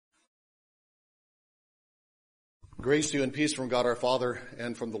Grace to you and peace from God our Father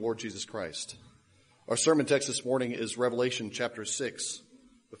and from the Lord Jesus Christ. Our sermon text this morning is Revelation chapter 6,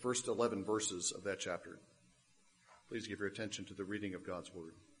 the first 11 verses of that chapter. Please give your attention to the reading of God's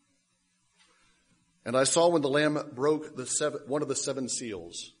word. And I saw when the Lamb broke one of the seven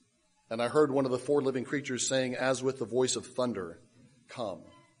seals, and I heard one of the four living creatures saying, as with the voice of thunder, "Come."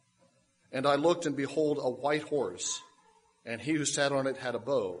 And I looked, and behold, a white horse, and he who sat on it had a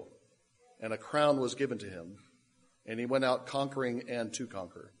bow, and a crown was given to him. And he went out conquering and to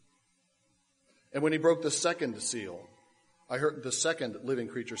conquer. And when he broke the second seal, I heard the second living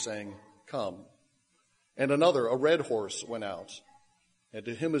creature saying, "Come." And another, a red horse, went out. And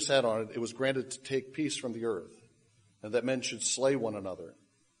to him who sat on it, it was granted to take peace from the earth, and that men should slay one another.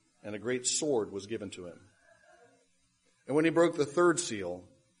 And a great sword was given to him. And when he broke the third seal,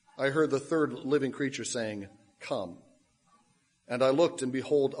 I heard the third living creature saying, "Come." And I looked, and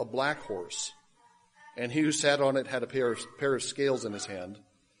behold, a black horse. And he who sat on it had a pair of scales in his hand.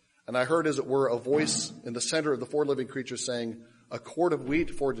 And I heard, as it were, a voice in the center of the four living creatures saying, "A quart of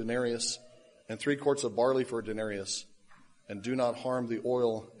wheat for a denarius, and 3 quarts of barley for a denarius, and do not harm the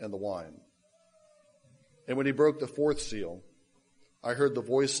oil and the wine." And when he broke the fourth seal, I heard the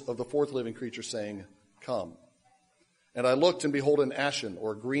voice of the fourth living creature saying, "Come." And I looked, and behold, an ashen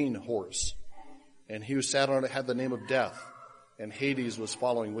or green horse. And he who sat on it had the name of Death, and Hades was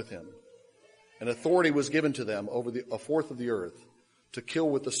following with him. And authority was given to them over a fourth of the earth, to kill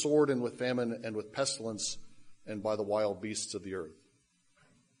with the sword and with famine and with pestilence and by the wild beasts of the earth.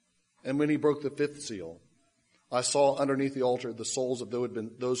 And when he broke the fifth seal, I saw underneath the altar the souls of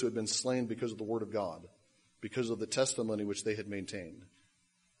those who had been slain because of the word of God, because of the testimony which they had maintained.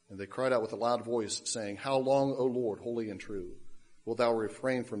 And they cried out with a loud voice, saying, "How long, O Lord, holy and true, wilt thou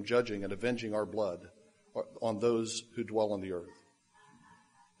refrain from judging and avenging our blood on those who dwell on the earth?"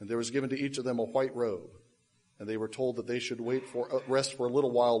 And there was given to each of them a white robe, and they were told that they should rest for a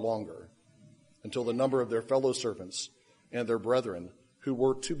little while longer, until the number of their fellow servants and their brethren, who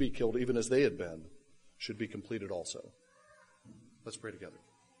were to be killed even as they had been, should be completed also. Let's pray together.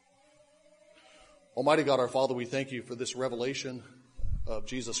 Almighty God, our Father, we thank you for this revelation of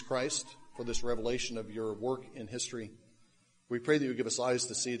Jesus Christ, for this revelation of your work in history. We pray that you would give us eyes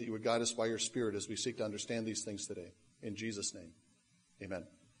to see, that you would guide us by your Spirit as we seek to understand these things today. In Jesus' name, amen.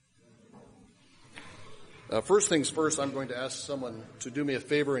 First things first, I'm going to ask someone to do me a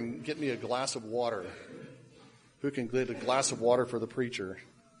favor and get me a glass of water. Who can get a glass of water for the preacher?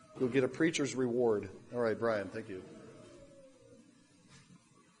 Who'll get a preacher's reward? All right, Brian, thank you.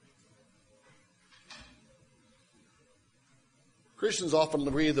 Christians often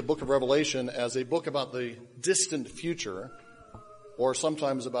read the book of Revelation as a book about the distant future, or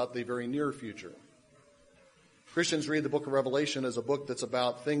sometimes about the very near future. Christians read the book of Revelation as a book that's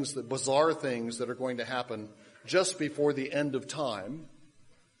about bizarre things that are going to happen just before the end of time.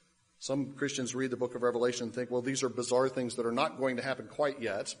 Some Christians read the book of Revelation and think, well, these are bizarre things that are not going to happen quite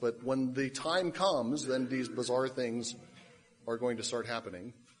yet, but when the time comes, then these bizarre things are going to start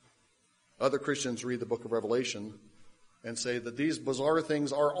happening. Other Christians read the book of Revelation and say that these bizarre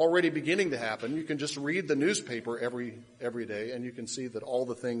things are already beginning to happen. You can just read the newspaper every day, and you can see that all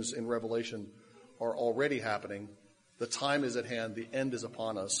the things in Revelation are already happening. The time is at hand. The end is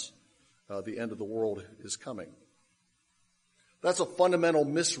upon us. The end of the world is coming. That's a fundamental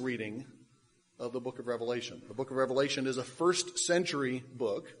misreading of the book of Revelation. The book of Revelation is a first century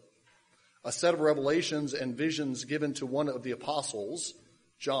book, a set of revelations and visions given to one of the apostles,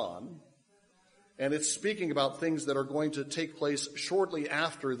 John, and it's speaking about things that are going to take place shortly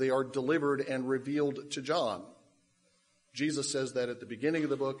after they are delivered and revealed to John. Jesus says that at the beginning of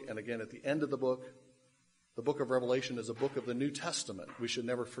the book and again at the end of the book. The book of Revelation is a book of the New Testament. We should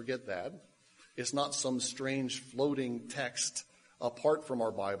never forget that. It's not some strange floating text apart from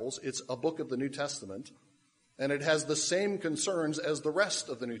our Bibles. It's a book of the New Testament, and it has the same concerns as the rest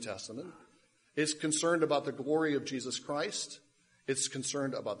of the New Testament. It's concerned about the glory of Jesus Christ. It's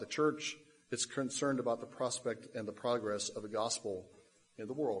concerned about the church. It's concerned about the prospect and the progress of the gospel in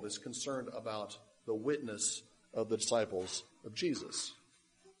the world. It's concerned about the witness of the disciples of Jesus.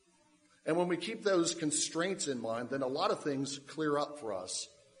 And when we keep those constraints in mind, then a lot of things clear up for us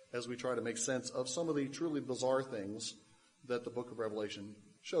as we try to make sense of some of the truly bizarre things that the book of Revelation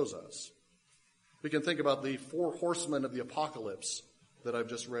shows us. We can think about the 4 horsemen of the apocalypse that I've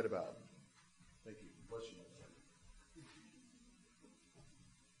just read about. Thank you. Bless you.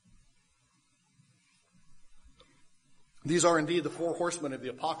 These are indeed the 4 horsemen of the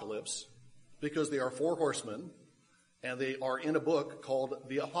apocalypse, because they are 4 horsemen, and they are in a book called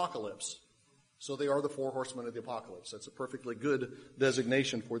the Apocalypse. So they are the 4 horsemen of the apocalypse. That's a perfectly good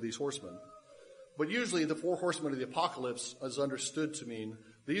designation for these horsemen. But usually the four horsemen of the apocalypse is understood to mean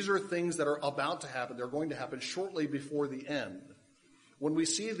these are things that are about to happen. They're going to happen shortly before the end. When we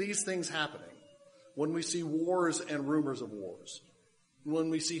see these things happening, when we see wars and rumors of wars, when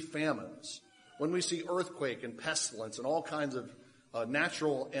we see famines, when we see earthquake and pestilence and all kinds of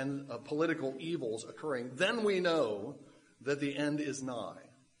natural and political evils occurring, then we know that the end is nigh.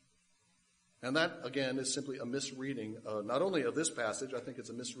 And that, again, is simply a misreading, not only of this passage, I think it's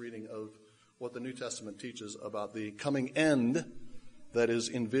a misreading of what the New Testament teaches about the coming end that is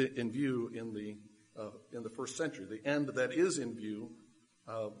in view in the first century. The end that is in view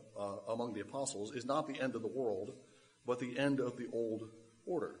among the apostles is not the end of the world, but the end of the old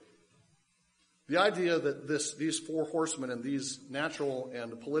order. The idea that these four horsemen and these natural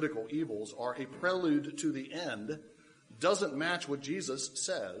and political evils are a prelude to the end doesn't match what Jesus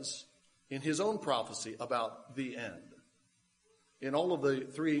says in his own prophecy about the end. In all of the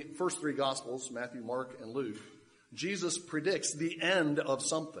first three Gospels, Matthew, Mark, and Luke, Jesus predicts the end of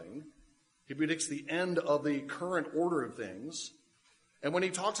something. He predicts the end of the current order of things. And when he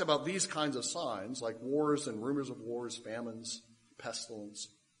talks about these kinds of signs, like wars and rumors of wars, famines, pestilence,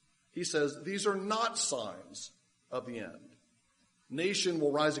 he says these are not signs of the end. Nation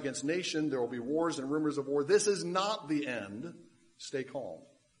will rise against nation. There will be wars and rumors of war. This is not the end. Stay calm.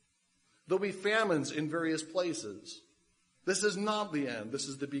 There'll be famines in various places. This is not the end. This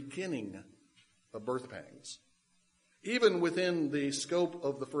is the beginning of birth pangs. Even within the scope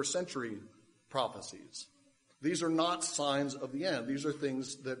of the first century prophecies, these are not signs of the end. These are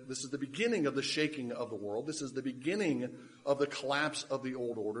things that this is the beginning of the shaking of the world. This is the beginning of the collapse of the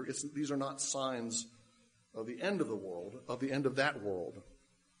old order. These are not signs of the end of the world, of the end of that world,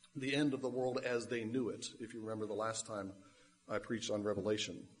 the end of the world as they knew it. If you remember the last time I preached on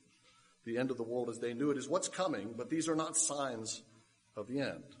Revelation, the end of the world as they knew it is what's coming, but these are not signs of the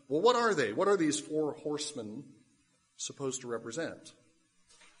end. Well, what are they? What are these four horsemen supposed to represent?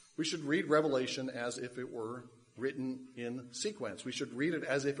 We should read Revelation as if it were written in sequence. We should read it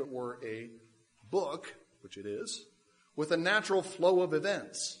as if it were a book, which it is, with a natural flow of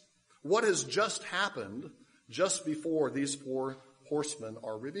events. What has just happened just before these four horsemen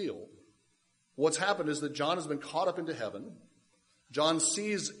are revealed? What's happened is that John has been caught up into heaven. John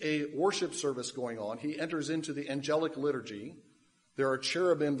sees a worship service going on. He enters into the angelic liturgy. There are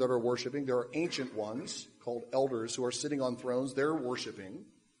cherubim that are worshiping. There are ancient ones called elders who are sitting on thrones. They're worshiping.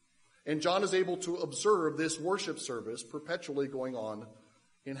 And John is able to observe this worship service perpetually going on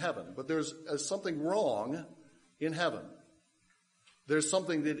in heaven. But there's something wrong in heaven. There's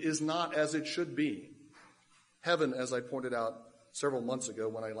something that is not as it should be. Heaven, as I pointed out several months ago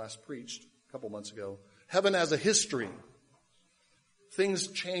when I last preached, a couple months ago, heaven has a history. Things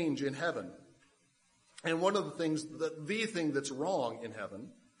change in heaven. And one of the things, the thing that's wrong in heaven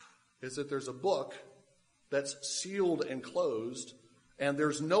is that there's a book that's sealed and closed, and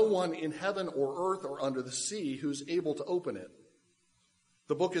there's no one in heaven or earth or under the sea who's able to open it.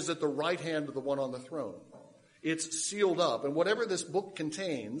 The book is at the right hand of the one on the throne. It's sealed up, and whatever this book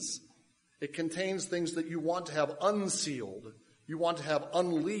contains, it contains things that you want to have unsealed, you want to have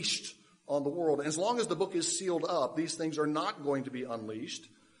unleashed on the world. And as long as the book is sealed up, these things are not going to be unleashed.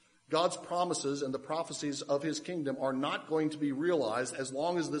 God's promises and the prophecies of his kingdom are not going to be realized as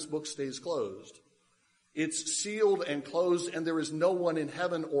long as this book stays closed. It's sealed and closed, and there is no one in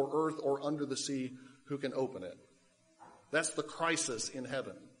heaven or earth or under the sea who can open it. That's the crisis in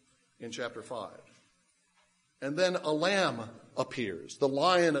heaven in chapter 5. And then a lamb appears. The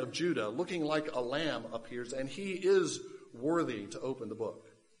Lion of Judah, looking like a lamb, appears, and he is worthy to open the book.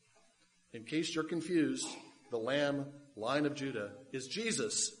 In case you're confused, the Lamb, Lion of Judah, is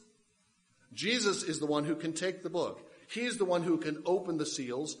Jesus. Jesus is the one who can take the book. He's the one who can open the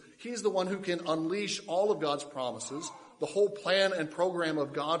seals. He's the one who can unleash all of God's promises, the whole plan and program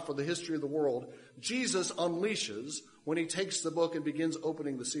of God for the history of the world. Jesus unleashes when he takes the book and begins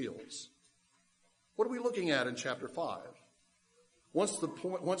opening the seals. What are we looking at in chapter 5? Once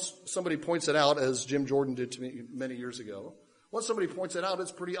somebody points it out, as Jim Jordan did to me many years ago, once somebody points it out,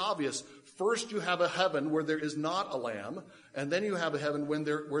 it's pretty obvious. First, you have a heaven where there is not a lamb, and then you have a heaven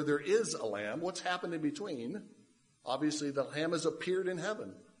where there is a lamb. What's happened in between? Obviously, the lamb has appeared in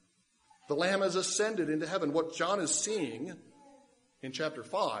heaven. The lamb has ascended into heaven. What John is seeing in chapter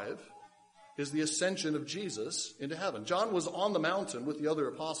 5 is the ascension of Jesus into heaven. John was on the mountain with the other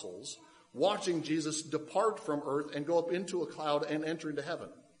apostles, watching Jesus depart from earth and go up into a cloud and enter into heaven.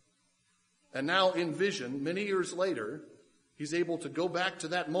 And now in vision, many years later, he's able to go back to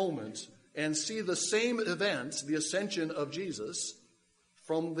that moment and see the same event, the ascension of Jesus,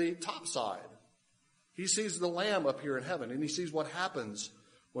 from the top side. He sees the Lamb appear in heaven, and he sees what happens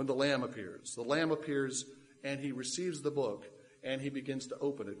when the Lamb appears. The Lamb appears and he receives the book and he begins to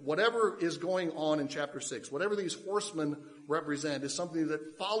open it. Whatever is going on in chapter 6, whatever these horsemen represent, is something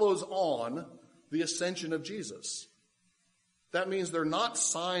that follows on the ascension of Jesus. That means they're not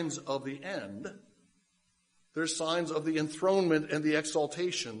signs of the end. They're signs of the enthronement and the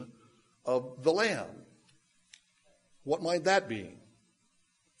exaltation of the Lamb. What might that be?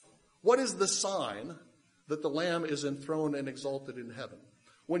 What is the sign that the Lamb is enthroned and exalted in heaven?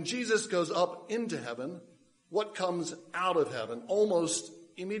 When Jesus goes up into heaven, what comes out of heaven almost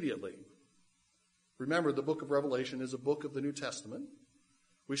immediately? Remember, the book of Revelation is a book of the New Testament.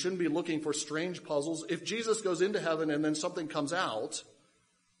 We shouldn't be looking for strange puzzles. If Jesus goes into heaven and then something comes out,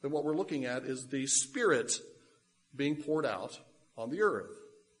 then what we're looking at is the Spirit being poured out on the earth.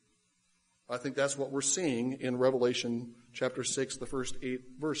 I think that's what we're seeing in Revelation chapter 6, the first 8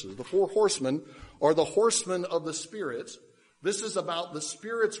 verses. The 4 horsemen are the horsemen of the Spirit. This is about the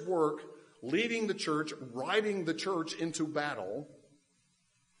Spirit's work leading the church, riding the church into battle,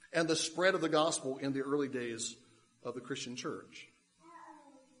 and the spread of the gospel in the early days of the Christian church.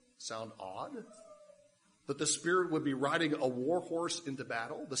 Sound odd? That the Spirit would be riding a war horse into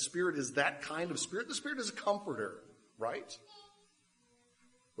battle? The Spirit is that kind of Spirit? The Spirit is a comforter, right?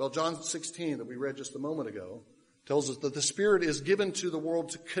 Well, John 16 that we read just a moment ago tells us that the Spirit is given to the world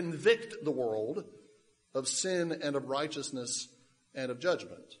to convict the world of sin and of righteousness and of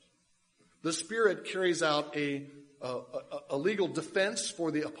judgment. The Spirit carries out a legal defense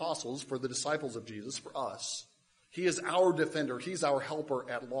for the apostles, for the disciples of Jesus, for us. He is our defender. He's our helper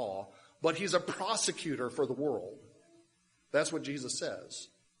at law. But he's a prosecutor for the world. That's what Jesus says.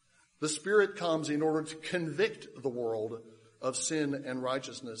 The Spirit comes in order to convict the world of sin and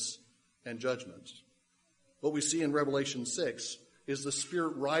righteousness and judgment. What we see in Revelation 6 is the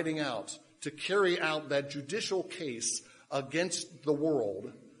Spirit riding out to carry out that judicial case against the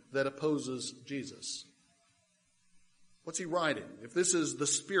world that opposes Jesus. What's he riding? If this is the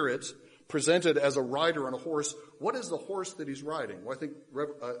Spirit presented as a rider on a horse, what is the horse that he's riding? Well, I think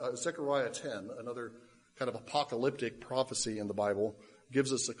Zechariah 10, another kind of apocalyptic prophecy in the Bible,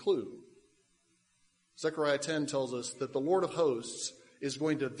 gives us a clue. Zechariah 10 tells us that the Lord of hosts is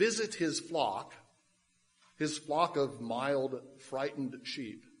going to visit his flock of mild, frightened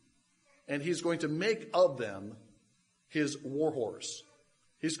sheep, and he's going to make of them his war horse.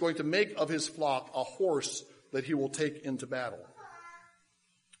 He's going to make of his flock a horse that he will take into battle.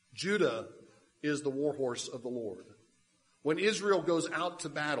 Judah is the war horse of the Lord. When Israel goes out to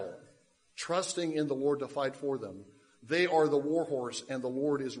battle, trusting in the Lord to fight for them, they are the war horse, and the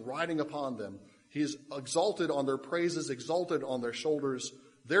Lord is riding upon them. He is exalted on their praises, exalted on their shoulders.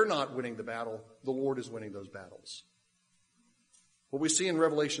 They're not winning the battle. The Lord is winning those battles. What we see in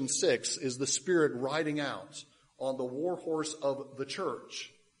Revelation 6 is the Spirit riding out on the war horse of the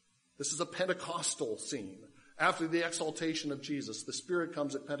church. This is a Pentecostal scene. After the exaltation of Jesus, the Spirit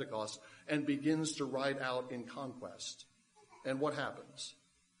comes at Pentecost and begins to ride out in conquest. And what happens?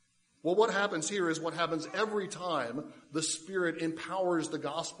 Well, what happens here is what happens every time the Spirit empowers the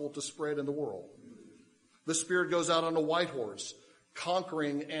gospel to spread in the world. The Spirit goes out on a white horse,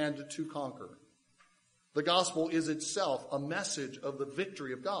 conquering and to conquer. The gospel is itself a message of the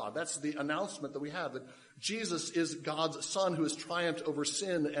victory of God. That's the announcement that we have, that Jesus is God's Son who has triumphed over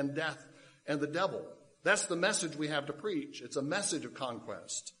sin and death and the devil. That's the message we have to preach. It's a message of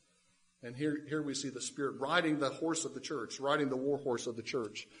conquest. And here we see the Spirit riding the horse of the church, riding the war horse of the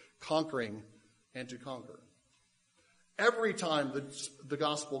church, conquering and to conquer. Every time the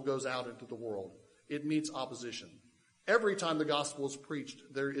gospel goes out into the world, it meets opposition. Every time the gospel is preached,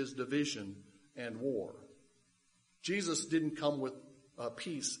 there is division and war. Jesus didn't come with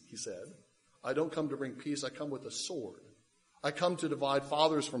peace, he said. I don't come to bring peace, I come with a sword. I come to divide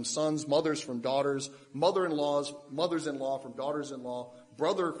fathers from sons, mothers from daughters, mothers-in-law from daughters-in-law,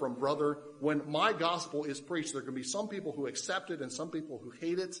 brother from brother. When my gospel is preached, there can be some people who accept it and some people who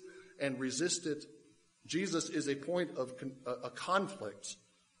hate it and resist it. Jesus is a point of a conflict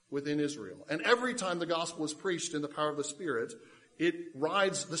within Israel. And every time the gospel is preached in the power of the Spirit,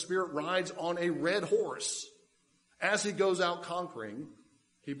 the Spirit rides on a red horse. As he goes out conquering,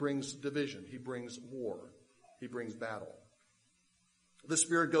 he brings division, he brings war, he brings battle. The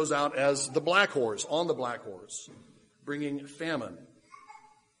Spirit goes out as the black horse, on the black horse, bringing famine.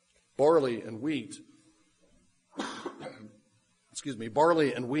 Barley and wheat,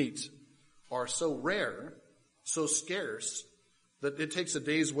 barley and wheat are so rare, so scarce, that it takes a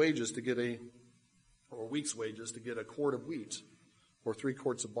day's wages to get or a week's wages to get a quart of wheat or 3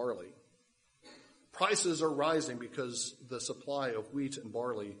 quarts of barley. Prices are rising because the supply of wheat and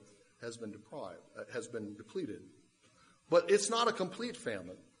barley has been depleted. But it's not a complete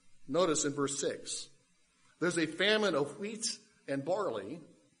famine. Notice in verse 6, there's a famine of wheat and barley,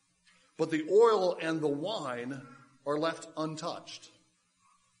 but the oil and the wine are left untouched.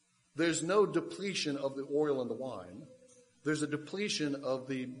 There's no depletion of the oil and the wine. There's a depletion of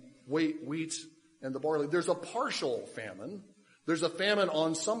the wheat and the barley. There's a partial famine. There's a famine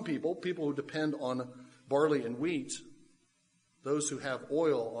on some people who depend on barley and wheat. Those who have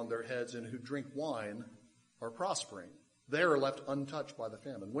oil on their heads and who drink wine are prospering. They are left untouched by the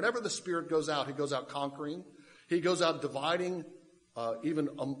famine. Whenever the Spirit goes out, he goes out conquering. He goes out dividing even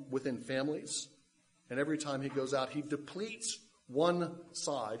within families. And every time he goes out, he depletes one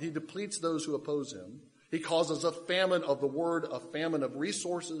side. He depletes those who oppose him. He causes a famine of the word, a famine of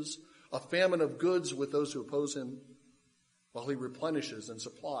resources, a famine of goods with those who oppose him, while he replenishes and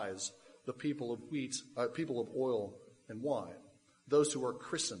supplies the people of oil and wine, those who are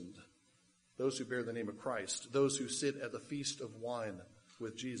christened, those who bear the name of Christ, those who sit at the feast of wine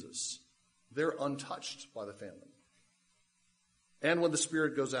with Jesus. They're untouched by the famine. And when the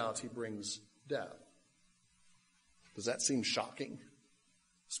Spirit goes out, he brings death. Does that seem shocking?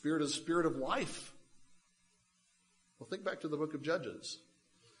 Spirit is a spirit of life. Well, think back to the book of Judges.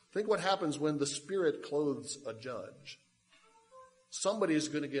 Think what happens when the Spirit clothes a judge. Somebody is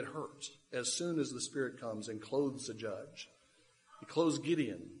going to get hurt as soon as the Spirit comes and clothes a judge. He clothes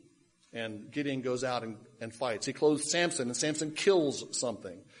Gideon, and Gideon goes out and fights. He clothes Samson, and Samson kills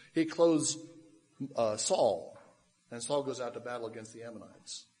something. He clothes Saul, and Saul goes out to battle against the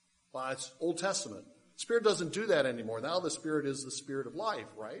Ammonites. Well, it's Old Testament. Spirit doesn't do that anymore. Now the Spirit is the Spirit of life,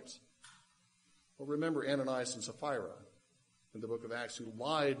 right? Well, remember Ananias and Sapphira in the book of Acts, who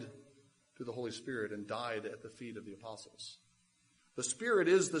lied to the Holy Spirit and died at the feet of the apostles. The Spirit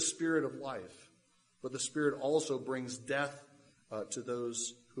is the Spirit of life, but the Spirit also brings death to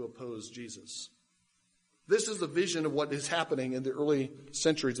those who oppose Jesus. This is the vision of what is happening in the early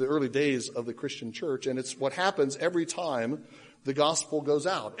centuries, the early days of the Christian church, and it's what happens every time the gospel goes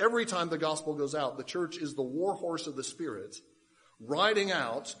out. Every time the gospel goes out, the church is the war horse of the Spirit, riding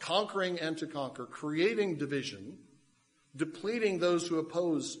out, conquering and to conquer, creating division, depleting those who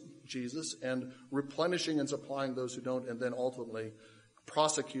oppose Jesus, and replenishing and supplying those who don't, and then ultimately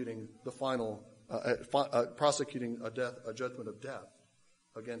prosecuting the final, prosecuting a judgment of death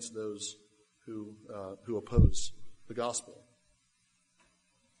against those who oppose the gospel.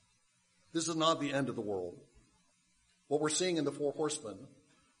 This is not the end of the world. What we're seeing in the four horsemen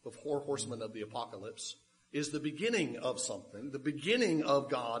of the apocalypse, is the beginning of something, the beginning of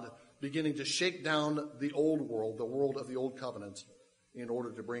God beginning to shake down the old world, the world of the old covenant, in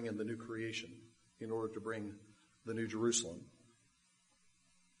order to bring in the new creation, in order to bring the new Jerusalem.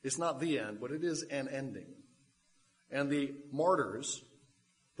 It's not the end, but it is an ending. And the martyrs,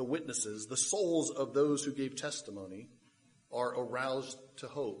 the witnesses, the souls of those who gave testimony are aroused to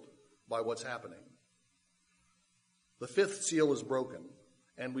hope by what's happening. The fifth seal is broken,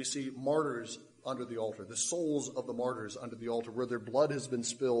 and we see martyrs under the altar, the souls of the martyrs under the altar, where their blood has been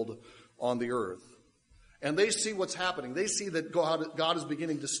spilled on the earth. And they see what's happening. They see that God is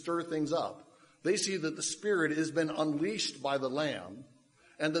beginning to stir things up. They see that the Spirit has been unleashed by the Lamb,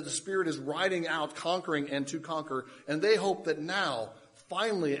 and that the Spirit is riding out, conquering and to conquer. And they hope that now,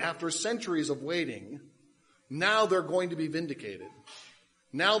 finally, after centuries of waiting, now they're going to be vindicated.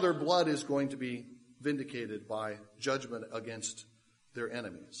 Now their blood is going to be vindicated by judgment against their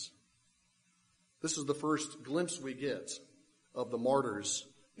enemies. This is the first glimpse we get of the martyrs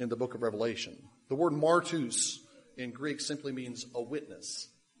in the book of Revelation. The word martus in Greek simply means a witness,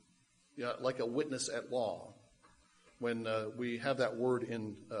 like a witness at law. When we have that word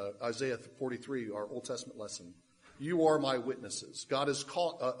in Isaiah 43, our Old Testament lesson, you are my witnesses. God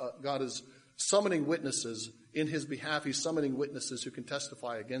is summoning witnesses in his behalf. He's summoning witnesses who can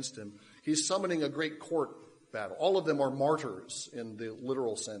testify against him. He's summoning a great court battle. All of them are martyrs in the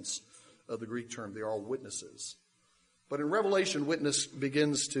literal sense of the Greek term. They are all witnesses. But in Revelation, witness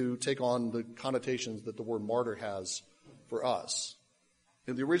begins to take on the connotations that the word martyr has for us.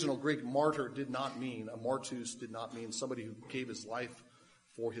 In the original Greek, martyr did not mean, a martus did not mean somebody who gave his life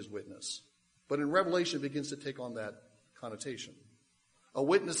for his witness. But in Revelation, it begins to take on that connotation. A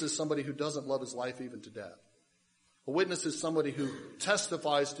witness is somebody who doesn't love his life even to death. A witness is somebody who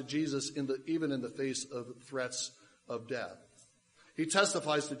testifies to Jesus even in the face of threats of death. He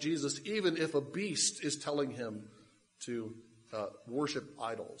testifies to Jesus even if a beast is telling him to worship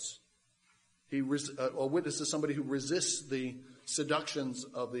idols. A witness is somebody who resists the seductions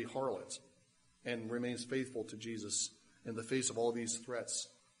of the harlot and remains faithful to Jesus in the face of all these threats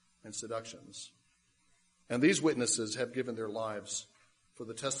and seductions. And these witnesses have given their lives for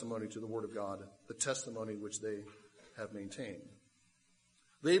the testimony to the Word of God, the testimony which they have maintained.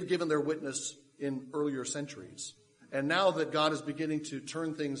 They've given their witness in earlier centuries. And now that God is beginning to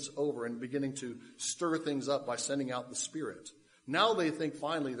turn things over and beginning to stir things up by sending out the Spirit, now they think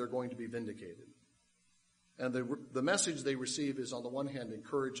finally they're going to be vindicated. And the message they receive is on the one hand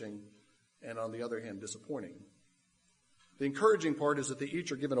encouraging and on the other hand disappointing. The encouraging part is that they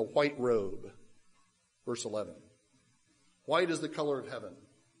each are given a white robe. Verse 11. White is the color of heaven.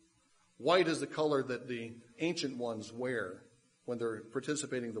 White is the color that the ancient ones wear when they're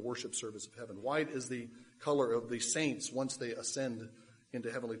participating in the worship service of heaven. White is the color of the saints once they ascend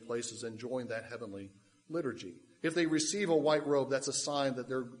into heavenly places and join that heavenly liturgy. If they receive a white robe, that's a sign that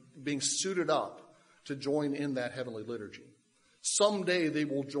they're being suited up to join in that heavenly liturgy. Someday they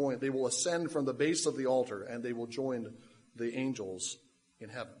will ascend from the base of the altar and they will join the angels in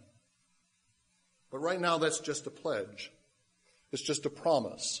heaven. But right now that's just a pledge. It's just a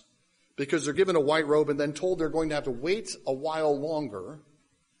promise. Because they're given a white robe and then told they're going to have to wait a while longer.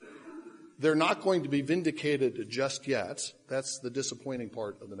 They're not going to be vindicated just yet. That's the disappointing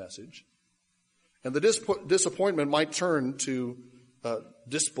part of the message. And the disappointment might turn to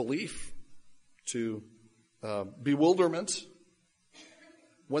disbelief, to bewilderment,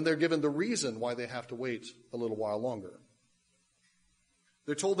 when they're given the reason why they have to wait a little while longer.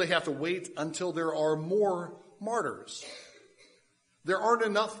 They're told they have to wait until there are more martyrs. There aren't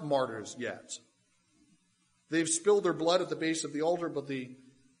enough martyrs yet. They've spilled their blood at the base of the altar, but the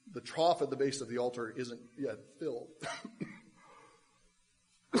trough at the base of the altar isn't yet filled.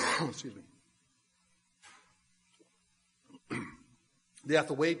 Excuse me. They have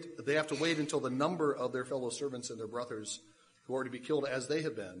to wait until the number of their fellow servants and their brothers who are to be killed as they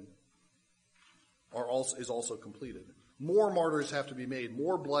have been is also completed. More martyrs have to be made.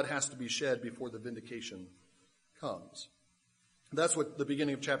 More blood has to be shed before the vindication comes. That's what the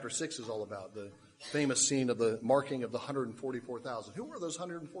beginning of chapter 6 is all about, the famous scene of the marking of the 144,000. Who were those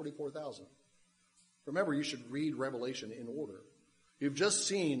 144,000? Remember, you should read Revelation in order. You've just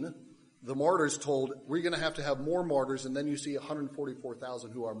seen the martyrs told, we're going to have more martyrs, and then you see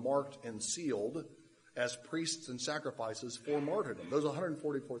 144,000 who are marked and sealed as priests and sacrifices for martyrdom. Those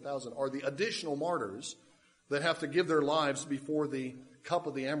 144,000 are the additional martyrs that have to give their lives before the cup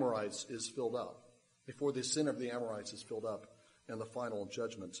of the Amorites is filled up, before the sin of the Amorites is filled up and the final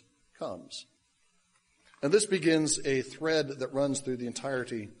judgment comes. And this begins a thread that runs through the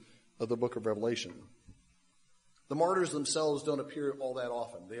entirety of the book of Revelation. The martyrs themselves don't appear all that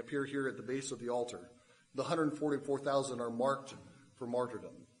often. They appear here at the base of the altar. The 144,000 are marked for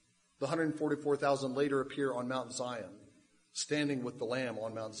martyrdom. The 144,000 later appear on Mount Zion, standing with the Lamb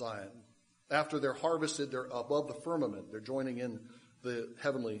on Mount Zion. After they're harvested, they're above the firmament. They're joining in the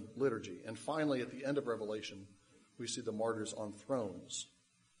heavenly liturgy. And finally, at the end of Revelation, we see the martyrs on thrones,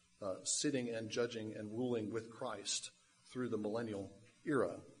 sitting and judging and ruling with Christ through the millennial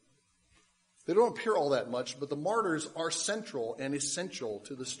era. They don't appear all that much, but the martyrs are central and essential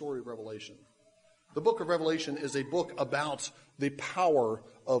to the story of Revelation. The book of Revelation is a book about the power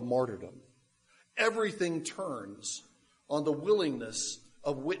of martyrdom. Everything turns on the willingness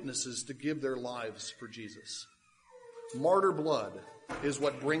of witnesses to give their lives for Jesus. Martyr blood is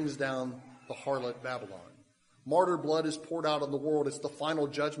what brings down the harlot Babylon. Martyr blood is poured out on the world. It's the final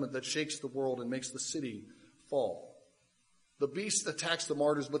judgment that shakes the world and makes the city fall. The beast attacks the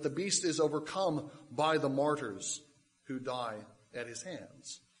martyrs, but the beast is overcome by the martyrs who die at his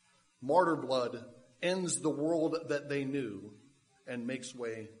hands. Martyr blood ends the world that they knew and makes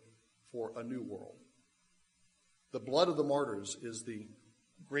way for a new world. The blood of the martyrs is the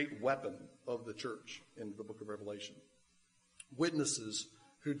great weapon of the church in the book of Revelation. Witnesses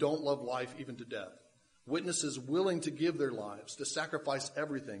who don't love life even to death. Witnesses willing to give their lives, to sacrifice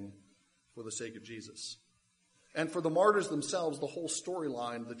everything for the sake of Jesus. And for the martyrs themselves, the whole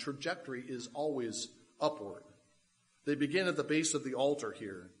storyline, the trajectory is always upward. They begin at the base of the altar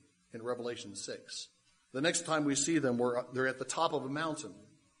here in Revelation 6. The next time we see them, they're at the top of a mountain.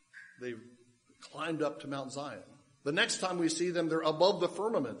 They've climbed up to Mount Zion. The next time we see them, they're above the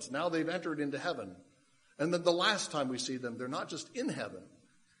firmament. Now they've entered into heaven. And then the last time we see them, they're not just in heaven,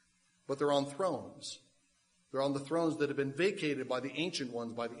 but they're on thrones. They're on the thrones that have been vacated by the ancient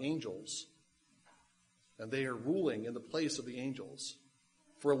ones, by the angels. And they are ruling in the place of the angels.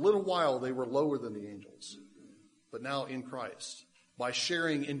 For a little while, they were lower than the angels. But now in Christ, by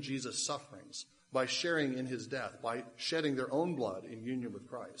sharing in Jesus' sufferings, by sharing in his death, by shedding their own blood in union with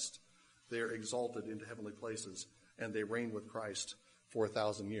Christ, they are exalted into heavenly places, and they reign with Christ for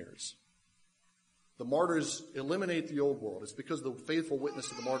 1,000 years. The martyrs eliminate the old world. It's because of the faithful witness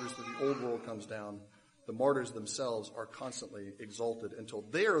of the martyrs that the old world comes down. The martyrs themselves are constantly exalted until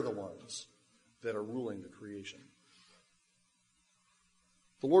they are the ones that are ruling the creation.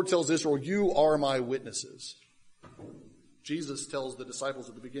 The Lord tells Israel, you are my witnesses. Jesus tells the disciples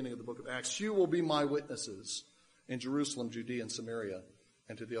at the beginning of the book of Acts, you will be my witnesses in Jerusalem, Judea, and Samaria,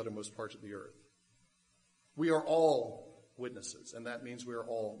 and to the uttermost parts of the earth. We are all witnesses, and that means we are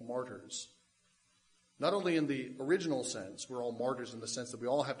all martyrs. Not only in the original sense, we're all martyrs in the sense that we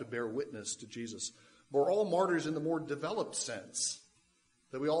all have to bear witness to Jesus, but we're all martyrs in the more developed sense,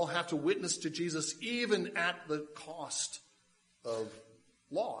 that we all have to witness to Jesus even at the cost of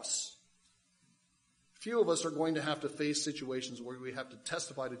loss. Few of us are going to have to face situations where we have to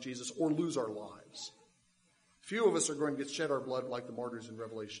testify to Jesus or lose our lives. Few of us are going to get shed our blood like the martyrs in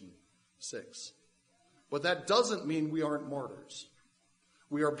Revelation 6. But that doesn't mean we aren't martyrs.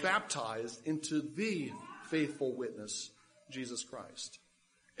 We are baptized into the faithful witness, Jesus Christ.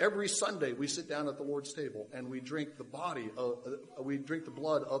 Every Sunday we sit down at the Lord's table and we drink the blood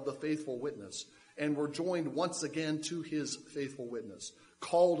of the faithful witness, and we're joined once again to his faithful witness,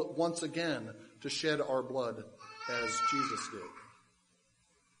 called once again to shed our blood as Jesus did.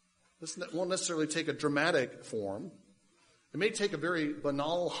 This won't necessarily take a dramatic form. It may take a very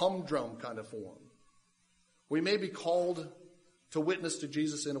banal humdrum kind of form. We may be called to witness to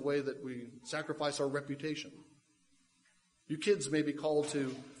Jesus in a way that we sacrifice our reputation. You kids may be called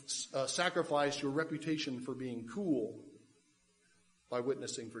to sacrifice your reputation for being cool by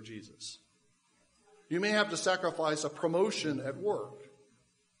witnessing for Jesus. You may have to sacrifice a promotion at work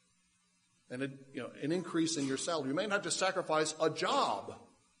and an increase in your salary. You may have to sacrifice a job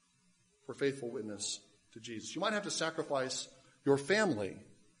for faithful witness to Jesus. You might have to sacrifice your family.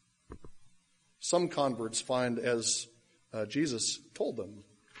 Some converts find, as Jesus told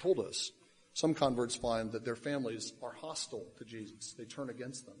us, some converts find that their families are hostile to Jesus. They turn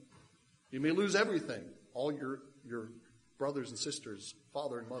against them. You may lose everything, all your brothers and sisters,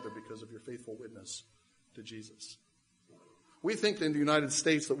 father and mother, because of your faithful witness to Jesus. We think in the United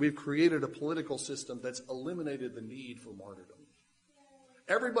States that we've created a political system that's eliminated the need for martyrdom.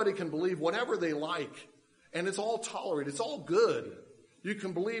 Everybody can believe whatever they like, and it's all tolerated. It's all good. You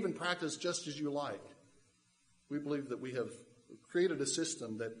can believe and practice just as you like. We believe that we have created a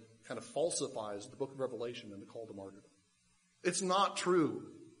system that kind of falsifies the book of Revelation and the call to martyrdom. It's not true.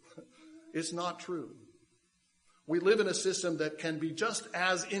 It's not true. We live in a system that can be just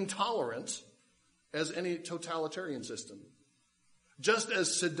as intolerant as any totalitarian system, just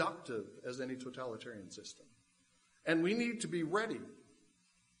as seductive as any totalitarian system. And we need to be ready.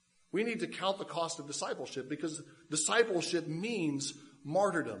 We need to count the cost of discipleship, because discipleship means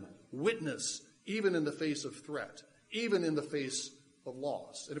martyrdom, witness, even in the face of threat, even in the face of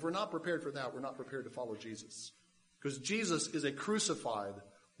loss. And if we're not prepared for that, we're not prepared to follow Jesus. Because Jesus is a crucified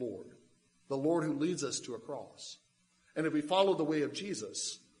Lord, the Lord who leads us to a cross. And if we follow the way of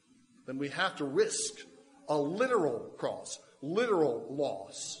Jesus, then we have to risk a literal cross, literal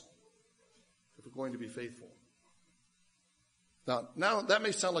loss, if we're going to be faithful. Now that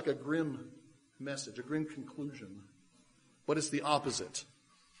may sound like a grim message, a grim conclusion, but it's the opposite.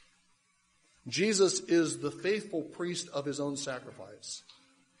 Jesus is the faithful priest of his own sacrifice.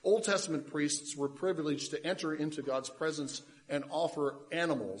 Old Testament priests were privileged to enter into God's presence and offer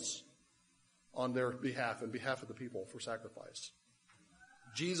animals on their behalf, and behalf of the people, for sacrifice.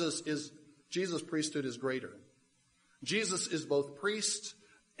 Jesus' priesthood is greater. Jesus is both priest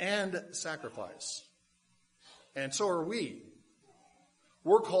and sacrifice. And so are we.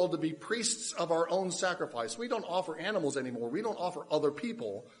 We're called to be priests of our own sacrifice. We don't offer animals anymore. We don't offer other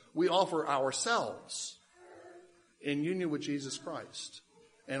people. We offer ourselves in union with Jesus Christ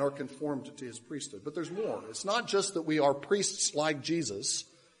and are conformed to his priesthood. But there's more. It's not just that we are priests like Jesus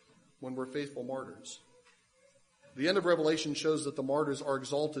when we're faithful martyrs. The end of Revelation shows that the martyrs are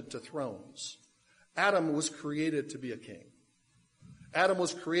exalted to thrones. Adam was created to be a king. Adam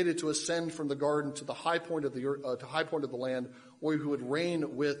was created to ascend from the garden to the high point of the land, where he would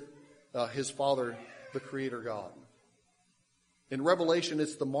reign with his father, the Creator God. In Revelation,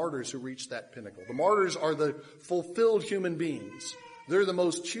 it's the martyrs who reach that pinnacle. The martyrs are the fulfilled human beings. They're the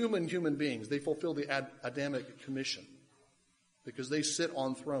most human beings. They fulfill the Adamic commission because they sit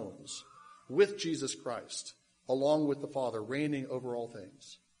on thrones with Jesus Christ, along with the Father, reigning over all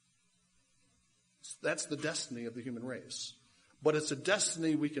things. That's the destiny of the human race. But it's a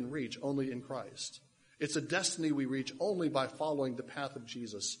destiny we can reach only in Christ. It's a destiny we reach only by following the path of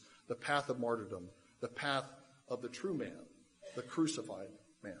Jesus, the path of martyrdom, the path of the true man, the crucified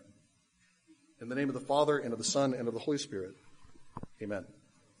man. In the name of the Father, and of the Son, and of the Holy Spirit. Amen.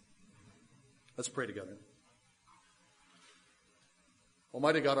 Let's pray together.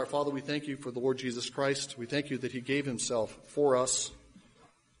 Almighty God, our Father, we thank you for the Lord Jesus Christ. We thank you that he gave himself for us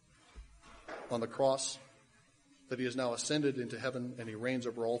on the cross. that he is now ascended into heaven and he reigns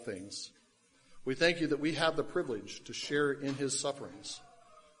over all things. We thank you that we have the privilege to share in his sufferings,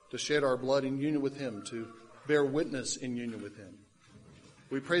 to shed our blood in union with him, to bear witness in union with him.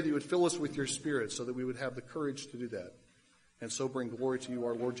 We pray that you would fill us with your Spirit so that we would have the courage to do that and so bring glory to you,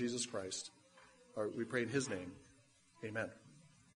 our Lord Jesus Christ. We pray in his name. Amen.